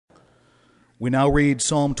We now read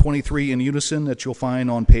Psalm 23 in unison that you'll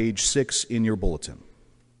find on page 6 in your bulletin.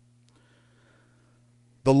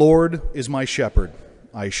 The Lord is my shepherd,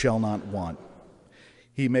 I shall not want.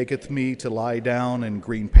 He maketh me to lie down in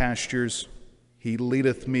green pastures. He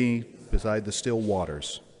leadeth me beside the still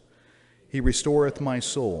waters. He restoreth my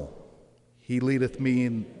soul. He leadeth me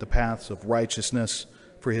in the paths of righteousness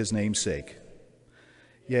for his name's sake.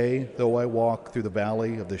 Yea, though I walk through the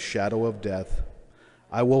valley of the shadow of death,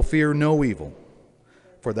 I will fear no evil,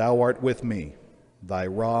 for thou art with me. Thy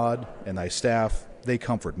rod and thy staff, they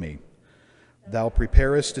comfort me. Thou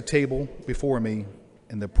preparest a table before me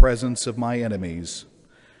in the presence of my enemies.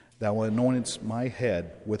 Thou anointest my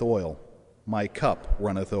head with oil. My cup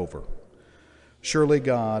runneth over. Surely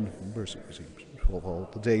God,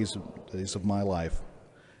 the days of my life,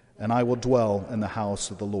 and I will dwell in the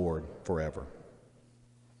house of the Lord forever.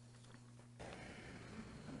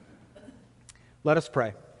 Let us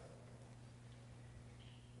pray.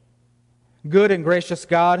 Good and gracious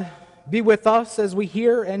God, be with us as we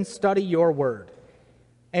hear and study your word.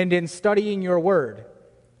 And in studying your word,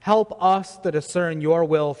 help us to discern your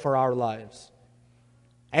will for our lives.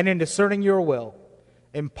 And in discerning your will,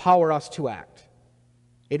 empower us to act.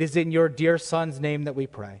 It is in your dear Son's name that we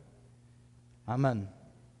pray. Amen.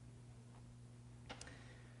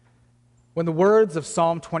 When the words of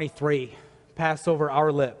Psalm 23 pass over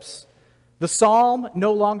our lips, the psalm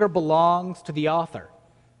no longer belongs to the author,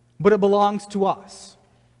 but it belongs to us.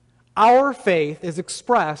 Our faith is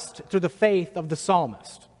expressed through the faith of the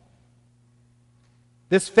psalmist.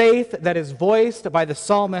 This faith that is voiced by the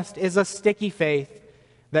psalmist is a sticky faith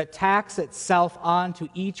that tacks itself onto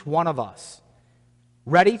each one of us,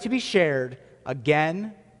 ready to be shared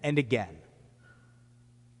again and again.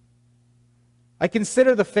 I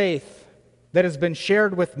consider the faith that has been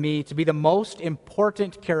shared with me to be the most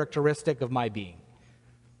important characteristic of my being.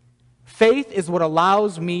 Faith is what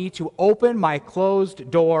allows me to open my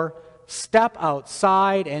closed door, step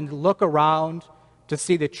outside, and look around to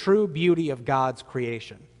see the true beauty of God's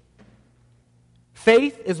creation.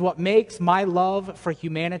 Faith is what makes my love for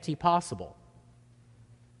humanity possible.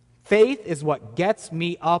 Faith is what gets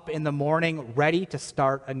me up in the morning ready to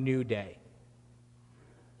start a new day.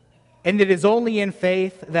 And it is only in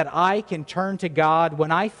faith that I can turn to God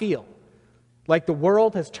when I feel like the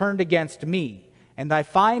world has turned against me and I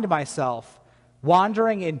find myself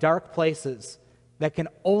wandering in dark places that can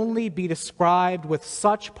only be described with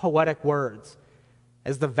such poetic words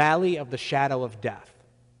as the valley of the shadow of death.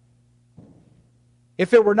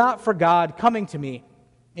 If it were not for God coming to me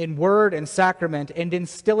in word and sacrament and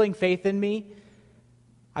instilling faith in me,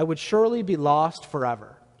 I would surely be lost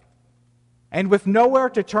forever. And with nowhere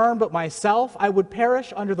to turn but myself, I would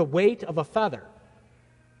perish under the weight of a feather.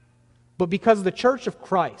 But because the Church of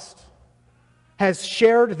Christ has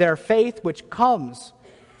shared their faith, which comes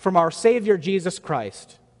from our Savior Jesus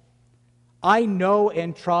Christ, I know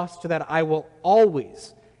and trust that I will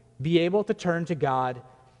always be able to turn to God,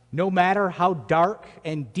 no matter how dark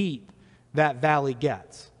and deep that valley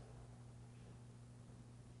gets.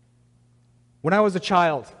 When I was a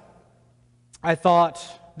child, I thought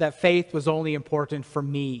that faith was only important for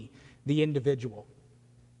me, the individual.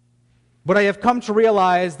 But I have come to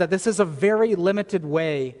realize that this is a very limited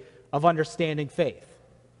way of understanding faith.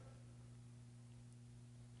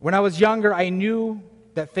 When I was younger, I knew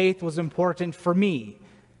that faith was important for me.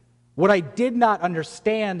 What I did not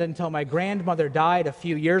understand until my grandmother died a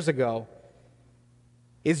few years ago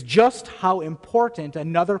is just how important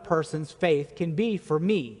another person's faith can be for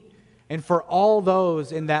me and for all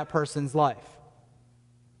those in that person's life.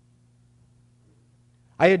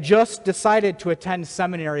 I had just decided to attend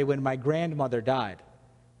seminary when my grandmother died.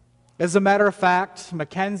 As a matter of fact,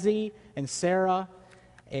 Mackenzie and Sarah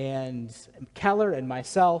and Keller and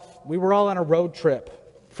myself, we were all on a road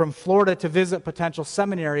trip from Florida to visit potential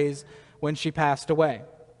seminaries when she passed away.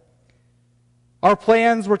 Our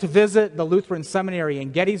plans were to visit the Lutheran Seminary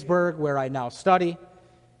in Gettysburg, where I now study,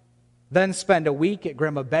 then spend a week at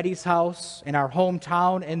Grandma Betty's house in our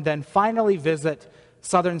hometown, and then finally visit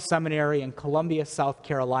Southern Seminary in Columbia, South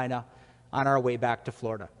Carolina, on our way back to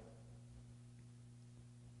Florida.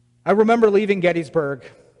 I remember leaving Gettysburg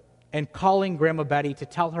and calling Grandma Betty to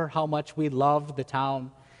tell her how much we loved the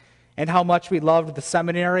town and how much we loved the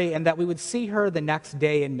seminary and that we would see her the next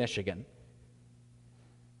day in Michigan.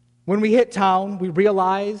 When we hit town, we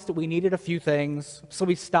realized we needed a few things, so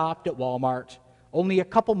we stopped at Walmart, only a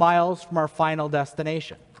couple miles from our final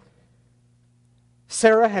destination.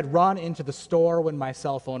 Sarah had run into the store when my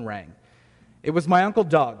cell phone rang. It was my Uncle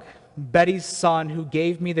Doug, Betty's son, who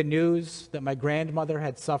gave me the news that my grandmother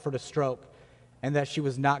had suffered a stroke and that she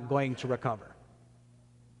was not going to recover.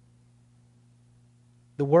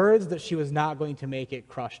 the words that she was not going to make it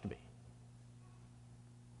crushed me.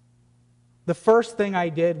 The first thing I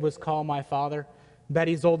did was call my father,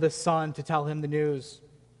 Betty's oldest son, to tell him the news.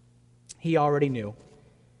 He already knew.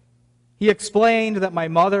 He explained that my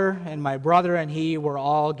mother and my brother and he were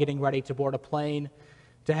all getting ready to board a plane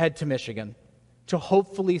to head to Michigan to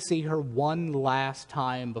hopefully see her one last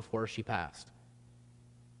time before she passed.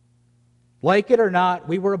 Like it or not,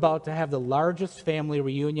 we were about to have the largest family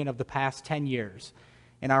reunion of the past 10 years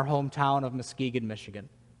in our hometown of Muskegon, Michigan.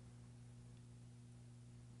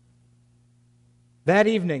 That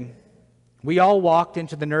evening, we all walked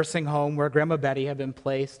into the nursing home where Grandma Betty had been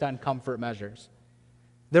placed on comfort measures.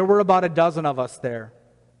 There were about a dozen of us there,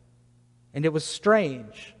 and it was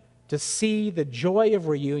strange to see the joy of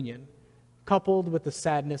reunion coupled with the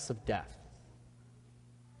sadness of death.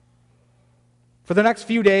 For the next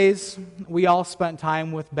few days, we all spent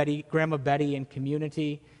time with Grandma Betty in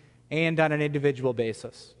community and on an individual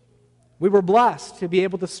basis. We were blessed to be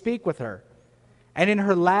able to speak with her. And in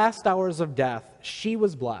her last hours of death, she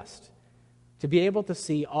was blessed to be able to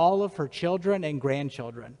see all of her children and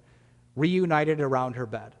grandchildren reunited around her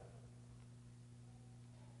bed.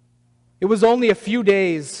 It was only a few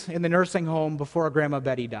days in the nursing home before Grandma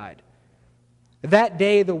Betty died. That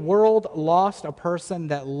day, the world lost a person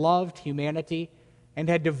that loved humanity and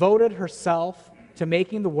had devoted herself to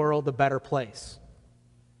making the world a better place.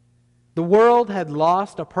 The world had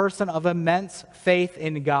lost a person of immense faith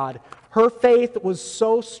in God. Her faith was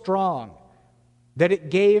so strong that it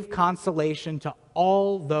gave consolation to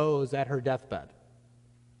all those at her deathbed.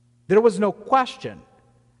 There was no question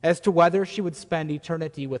as to whether she would spend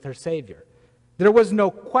eternity with her Savior. There was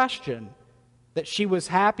no question that she was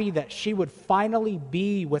happy that she would finally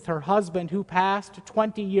be with her husband who passed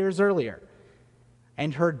 20 years earlier,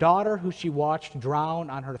 and her daughter who she watched drown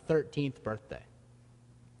on her 13th birthday.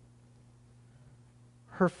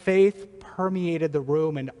 Her faith permeated the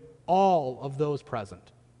room and all of those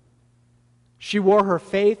present. She wore her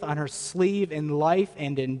faith on her sleeve in life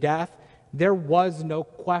and in death. There was no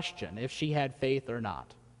question if she had faith or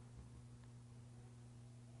not.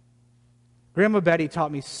 Grandma Betty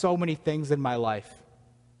taught me so many things in my life,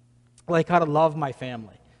 like how to love my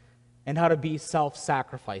family and how to be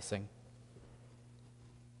self-sacrificing.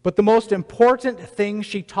 But the most important thing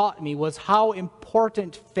she taught me was how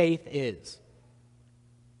important faith is.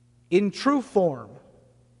 In true form,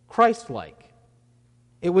 Christ-like.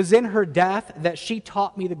 It was in her death that she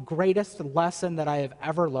taught me the greatest lesson that I have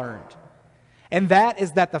ever learned. And that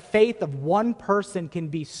is that the faith of one person can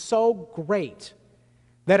be so great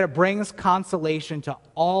that it brings consolation to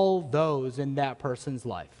all those in that person's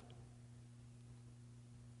life.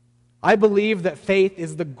 I believe that faith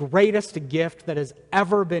is the greatest gift that has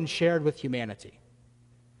ever been shared with humanity.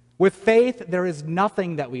 With faith, there is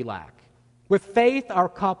nothing that we lack. With faith, our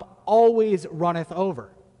cup always runneth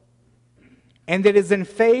over. And it is in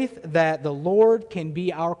faith that the Lord can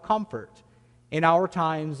be our comfort in our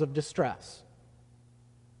times of distress.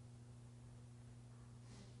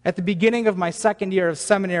 At the beginning of my second year of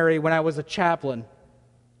seminary, when I was a chaplain,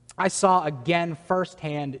 I saw again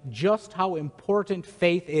firsthand just how important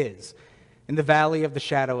faith is in the valley of the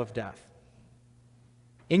shadow of death.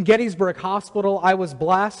 In Gettysburg Hospital, I was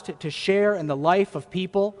blessed to share in the life of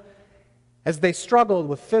people as they struggled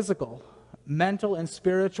with physical, mental, and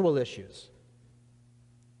spiritual issues.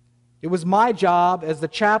 It was my job as the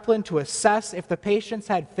chaplain to assess if the patients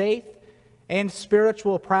had faith and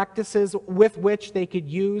spiritual practices with which they could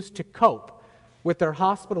use to cope with their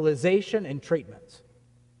hospitalization and treatments.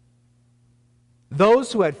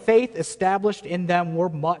 Those who had faith established in them were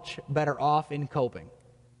much better off in coping.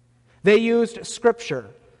 They used Scripture,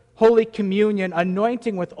 Holy Communion,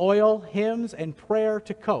 anointing with oil, hymns, and prayer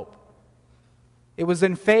to cope. It was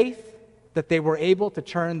in faith that they were able to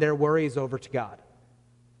turn their worries over to God.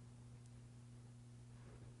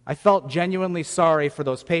 I felt genuinely sorry for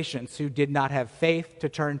those patients who did not have faith to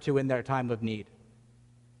turn to in their time of need.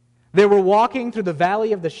 They were walking through the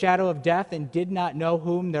valley of the shadow of death and did not know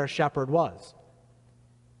whom their shepherd was.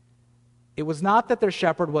 It was not that their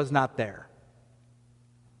shepherd was not there,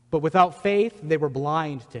 but without faith, they were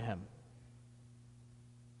blind to him.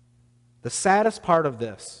 The saddest part of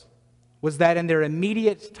this was that in their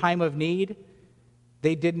immediate time of need,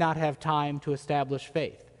 they did not have time to establish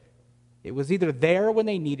faith. It was either there when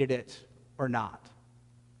they needed it or not.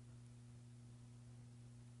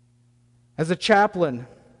 As a chaplain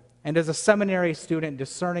and as a seminary student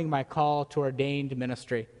discerning my call to ordained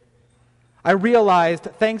ministry, I realized,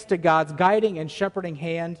 thanks to God's guiding and shepherding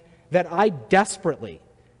hand, that I desperately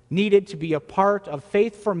needed to be a part of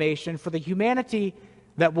faith formation for the humanity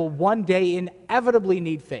that will one day inevitably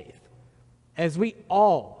need faith. as we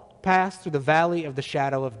all pass through the valley of the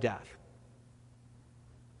shadow of death.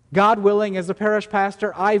 God willing, as a parish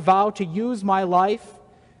pastor, I vow to use my life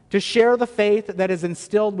to share the faith that is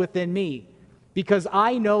instilled within me, because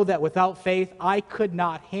I know that without faith, I could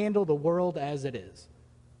not handle the world as it is.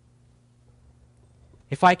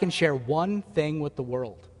 If I can share one thing with the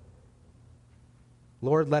world,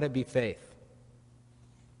 Lord, let it be faith.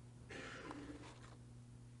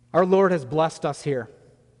 Our Lord has blessed us here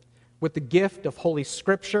with the gift of Holy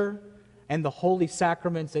Scripture and the holy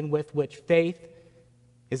sacraments in with which faith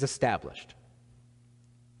is established.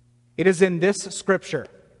 It is in this Scripture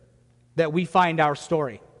that we find our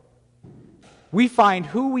story. We find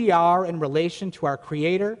who we are in relation to our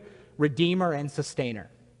Creator, Redeemer, and Sustainer.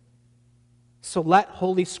 So let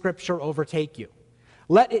Holy Scripture overtake you.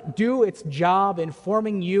 Let it do its job in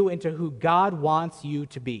forming you into who God wants you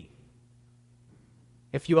to be.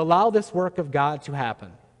 If you allow this work of God to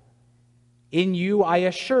happen, in you I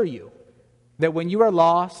assure you that when you are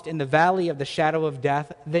lost in the valley of the shadow of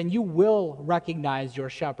death, then you will recognize your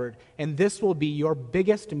shepherd, and this will be your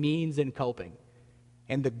biggest means in coping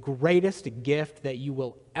and the greatest gift that you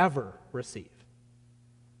will ever receive.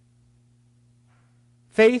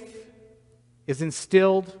 Faith is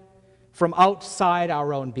instilled from outside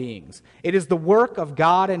our own beings. It is the work of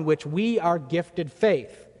God in which we are gifted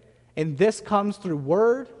faith, and this comes through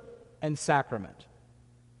word and sacrament.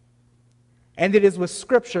 And it is with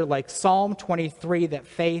Scripture like Psalm 23 that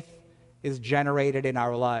faith is generated in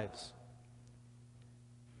our lives.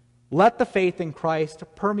 Let the faith in Christ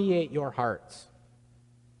permeate your hearts.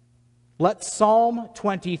 Let Psalm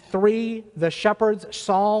 23, the shepherd's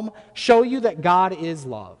psalm, show you that God is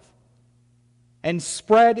love. And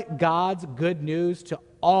spread God's good news to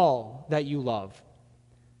all that you love,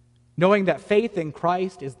 knowing that faith in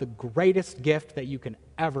Christ is the greatest gift that you can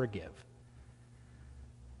ever give.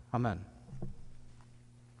 Amen.